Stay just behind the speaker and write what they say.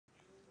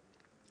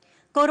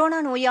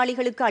Corona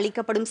நோயாளிகளுக்கு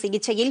அளிக்கப்படும்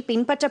சிகிச்சையில்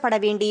பின்பற்றப்பட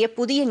வேண்டிய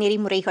புதிய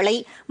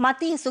நெறிமுறைகளை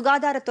மத்திய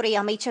சுகாதாரத்துறை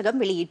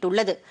அமைச்சகம்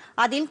வெளியிட்டுள்ளது.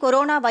 அதில்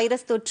கொரோனா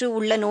வைரஸ் தொற்று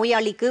உள்ள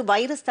நோயாளிக்கு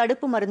வைரஸ்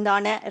தடுப்பு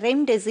மருந்தான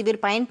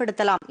ரெம்டெசிவிர்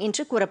பயன்படுத்தலாம்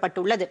என்று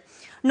கூறப்பட்டுள்ளது.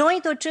 நோய்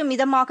தொற்று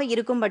மிதமாக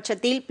இருக்கும்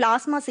பட்சத்தில்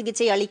பிளாஸ்மா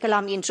சிகிச்சை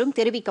அளிக்கலாம் என்றும்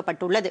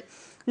தெரிவிக்கப்பட்டுள்ளது.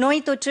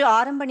 நோய் தொற்று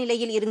ஆரம்ப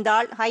நிலையில்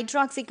இருந்தால்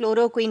ஹைட்ராக்சி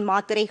குளோரோகுயின்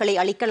மாத்திரைகளை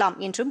அளிக்கலாம்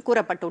என்றும்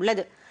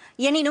கூறப்பட்டுள்ளது.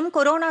 எனினும்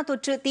கொரோனா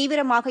தொற்று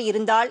தீவிரமாக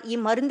இருந்தால்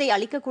இம்மருந்தை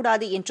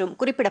அளிக்கக்கூடாது என்றும்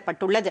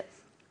குறிப்பிடப்பட்டுள்ளது.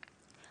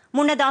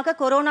 முன்னதாக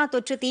கொரோனா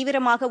தொற்று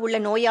தீவிரமாக உள்ள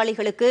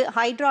நோயாளிகளுக்கு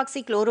ஹைட்ராக்சி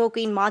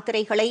குளோரோகுயின்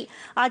மாத்திரைகளை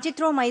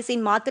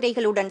அஜித்ரோமைசின்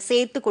மாத்திரைகளுடன்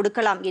சேர்த்து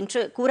கொடுக்கலாம்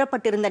என்று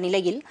கூறப்பட்டிருந்த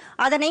நிலையில்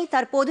அதனை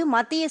தற்போது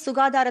மத்திய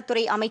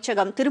சுகாதாரத்துறை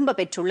அமைச்சகம் திரும்பப்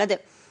பெற்றுள்ளது.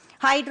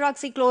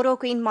 ஹைட்ராக்சி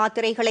குளோரோகுயின்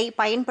மாத்திரைகளை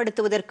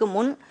பயன்படுத்துவதற்கு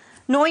முன்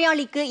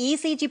நோயாளிக்கு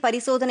இசிஜி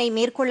பரிசோதனை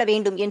மேற்கொள்ள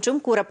வேண்டும்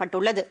என்றும்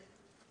கூறப்பட்டுள்ளது.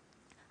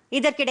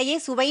 இதற்கிடையே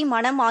சுவை,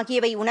 மனம்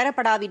ஆகியவை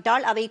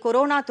உணரப்படாவிட்டால் அவை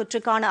கொரோனா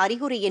தொற்றுக்கான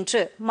அறிகுறி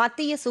என்று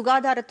மத்திய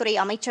சுகாதாரத்துறை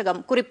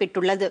அமைச்சகம்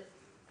குறிப்பிட்டுள்ளது.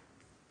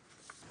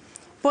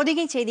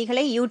 பொதிகை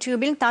செய்திகளை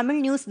யூடியூபில் தமிழ்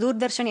நியூஸ்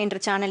தூர்தர்ஷன் என்ற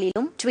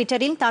சேனலிலும்,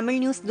 ட்விட்டரில் Tamil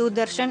news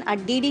Doordarshan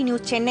 @DD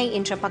news Chennai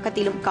என்ற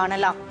பக்கத்திலும்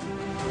காணலாம்.